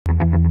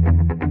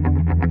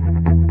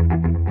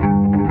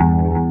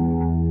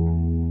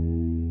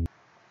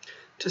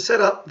To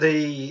set up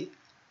the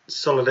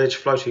Solid Edge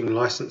floating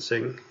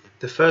licensing,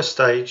 the first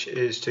stage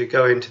is to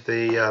go into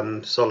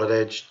the Solid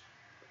Edge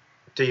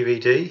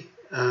DVD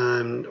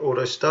and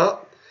auto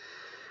start,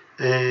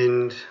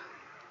 and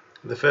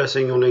the first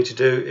thing you'll need to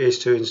do is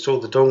to install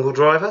the dongle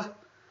driver,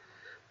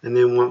 and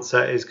then once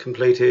that is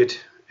completed,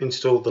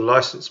 install the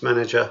license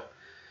manager.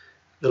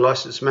 The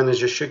license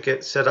manager should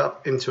get set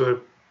up into a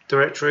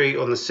directory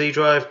on the C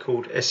drive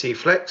called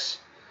SEFlex,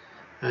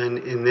 and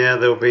in there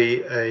there'll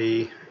be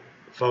a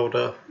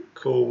folder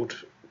called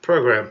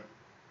program.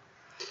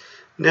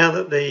 Now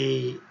that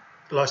the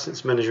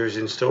license manager is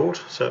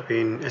installed, so it'll be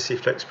in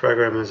SEFlex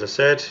program as I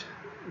said,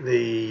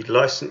 the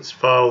license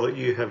file that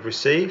you have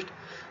received,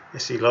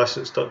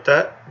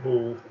 selicense.dat,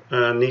 will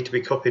need to be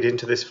copied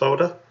into this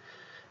folder,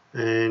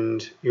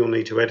 and you'll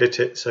need to edit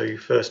it. So you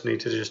first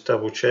need to just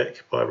double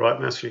check by right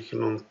mouse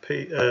clicking on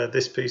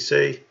this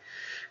PC,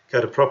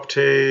 go to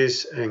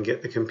properties and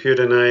get the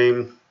computer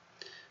name,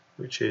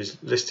 which is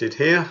listed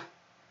here.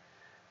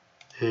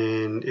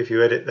 And if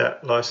you edit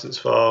that license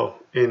file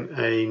in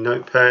a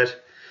notepad,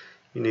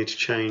 you need to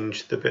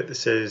change the bit that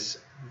says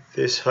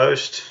this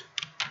host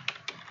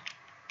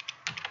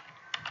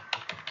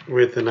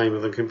with the name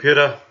of the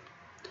computer,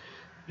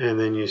 and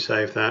then you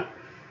save that.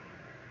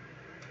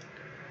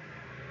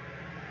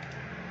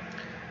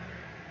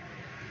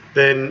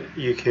 Then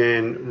you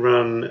can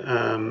run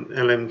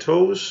LM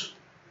tools,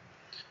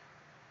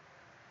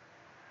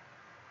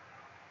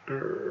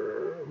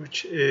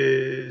 which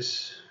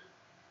is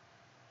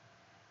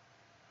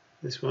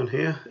this one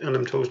here,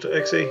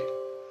 lmtools.exe,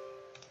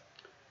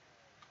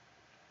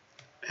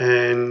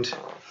 and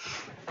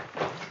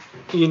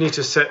you need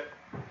to set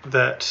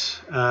that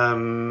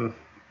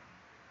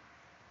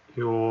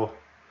your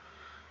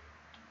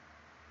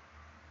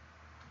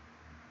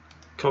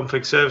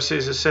config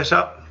services are set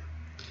up.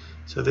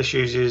 So this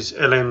uses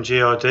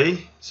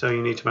lmgrd, so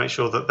you need to make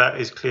sure that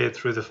that is cleared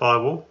through the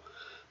firewall.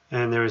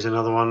 And there is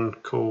another one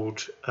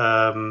called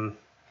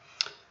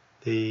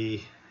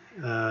the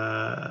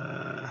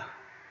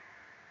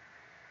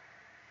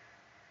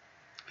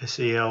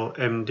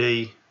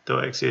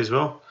selmd.exe as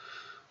well.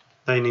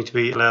 They need to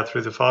be allowed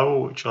through the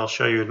firewall, which I'll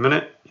show you in a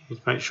minute. You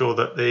need to make sure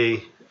that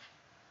the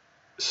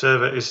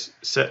server is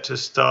set to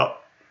start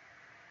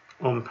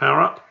on power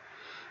up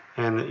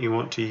and that you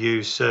want to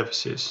use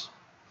services.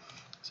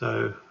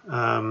 So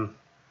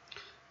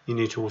you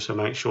need to also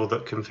make sure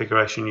that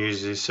configuration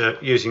using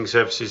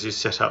services is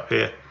set up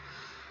here.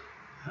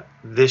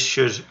 This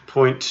should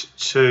point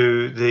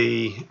to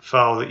the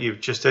file that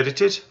you've just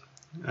edited,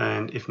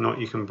 and if not,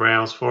 you can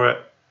browse for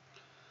it,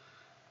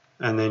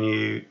 and then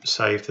you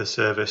save the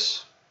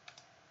service.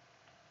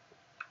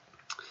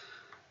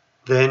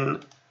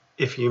 Then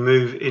if you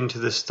move into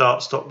the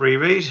start stop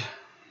reread,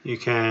 you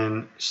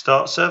can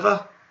start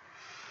server,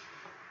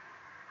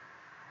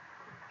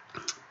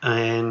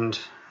 and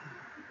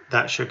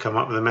that should come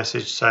up with a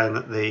message saying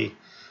that the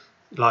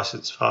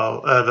license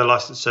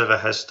server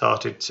has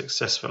started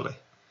successfully.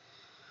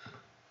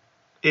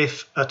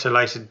 If at a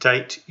later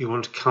date you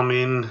want to come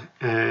in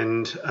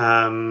and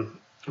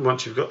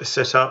once you've got this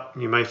set up,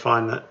 you may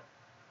find that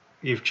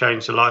you've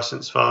changed the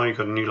license file, you've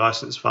got a new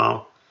license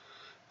file.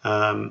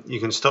 You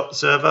can stop the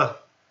server,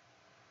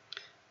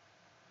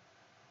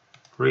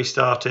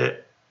 restart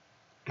it,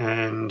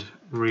 and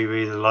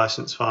reread the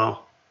license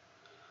file,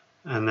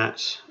 and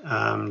that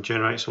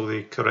generates all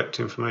the correct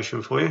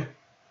information for you.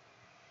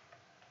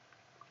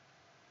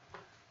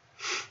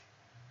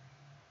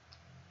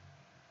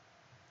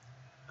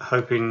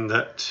 Hoping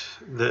that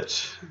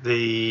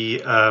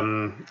the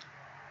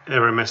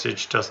error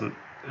message doesn't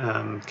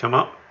come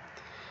up.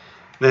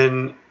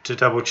 Then to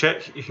double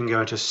check, you can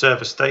go into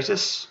server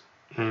status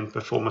and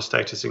perform a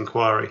status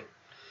inquiry.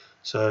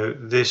 So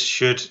this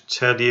should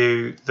tell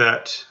you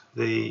that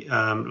the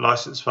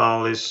license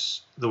file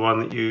is the one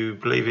that you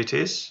believe it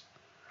is,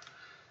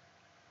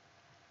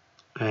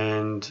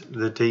 and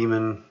the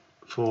daemon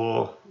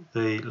for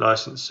the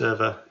license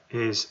server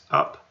is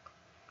up.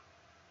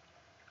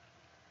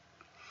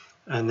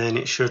 And then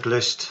it should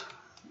list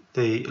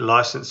the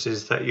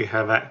licenses that you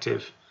have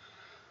active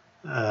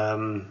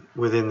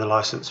within the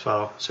license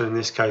file. So in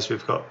this case,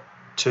 we've got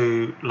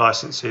 2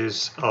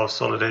 licenses of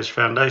Solid Edge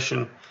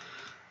Foundation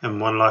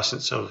and 1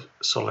 license of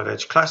Solid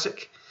Edge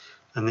Classic,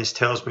 and this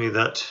tells me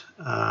that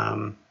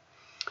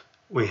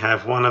we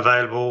have 1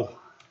 available,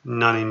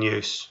 none in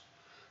use,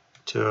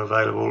 2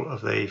 available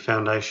of the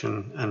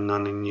Foundation and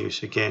none in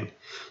use again.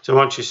 So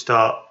once you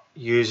start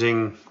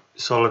using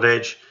Solid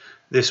Edge,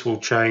 this will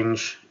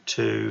change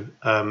to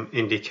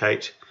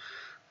indicate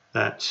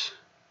that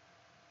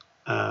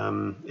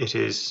it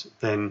is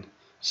then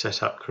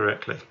set up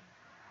correctly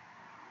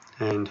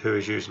and who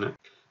is using it.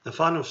 The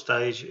final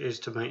stage is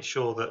to make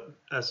sure that,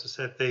 as I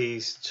said,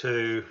 these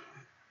 2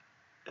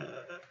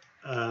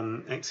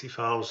 exe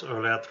files are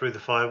allowed through the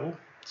firewall.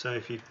 So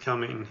if you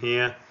come in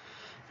here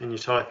and you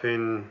type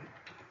in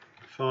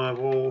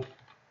Firewall,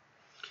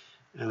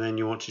 and then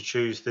you want to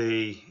choose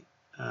the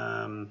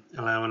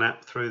allow an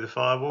app through the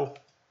firewall,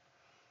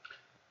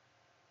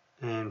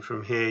 and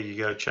from here you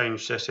go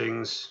change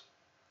settings,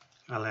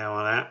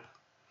 allow that.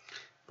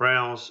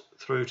 Browse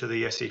through to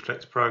the SE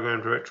Flex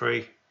program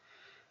directory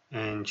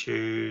and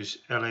choose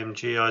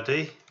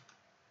LMGID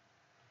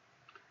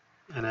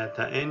and add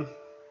that in.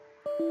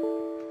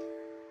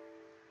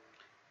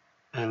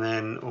 And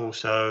then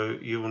also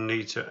you will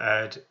need to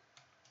add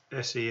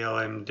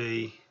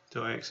selmd.exe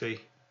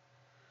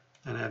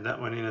and add that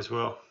one in as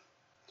well.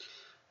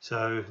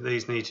 So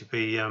these need to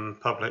be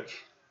public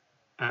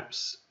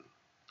apps,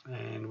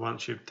 and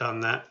once you've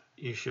done that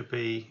you should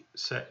be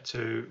set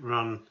to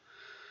run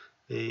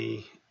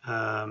the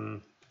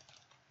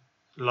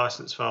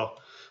license file.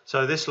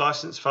 So this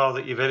license file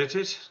that you've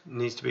edited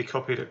needs to be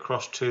copied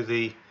across to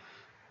the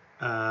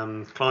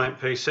client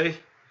PC.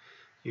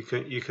 You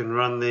can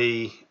run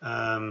the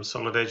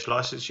Solid Edge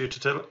license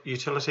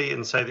utility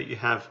and say that you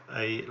have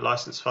a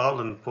license file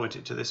and point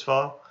it to this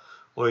file,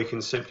 or you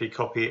can simply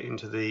copy it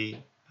into the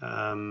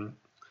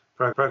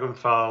program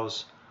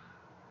files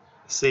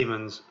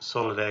Siemens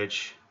Solid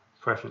Edge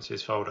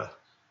preferences folder,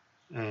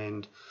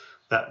 and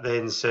that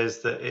then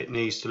says that it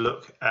needs to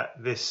look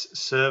at this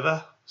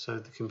server, so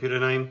the computer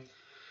name,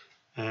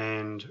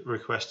 and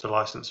request a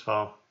license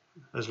file.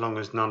 As long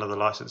as none of the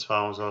license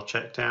files are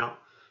checked out,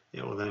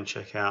 it will then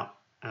check out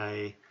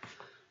a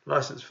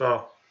license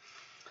file.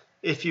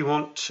 If you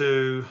want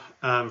to,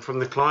 from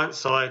the client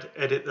side,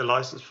 edit the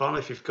license file,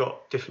 if you've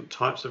got different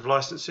types of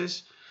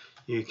licenses,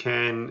 you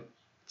can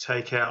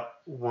take out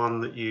one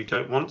that you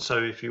don't want.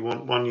 So if you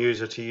want one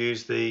user to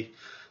use the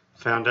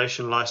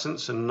Foundation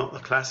license and not the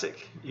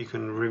Classic, you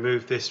can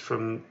remove this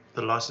from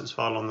the license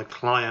file on the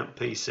client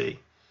PC.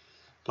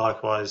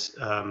 Likewise,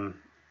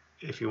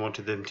 if you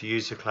wanted them to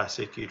use the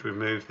Classic, you'd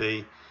remove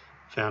the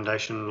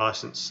Foundation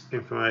license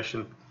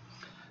information.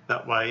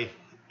 That way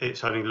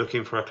it's only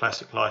looking for a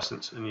Classic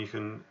license and you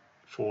can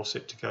force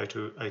it to go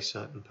to a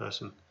certain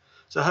person.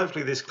 So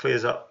hopefully this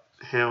clears up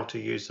how to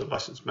use the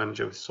license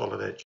manager with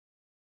Solid Edge.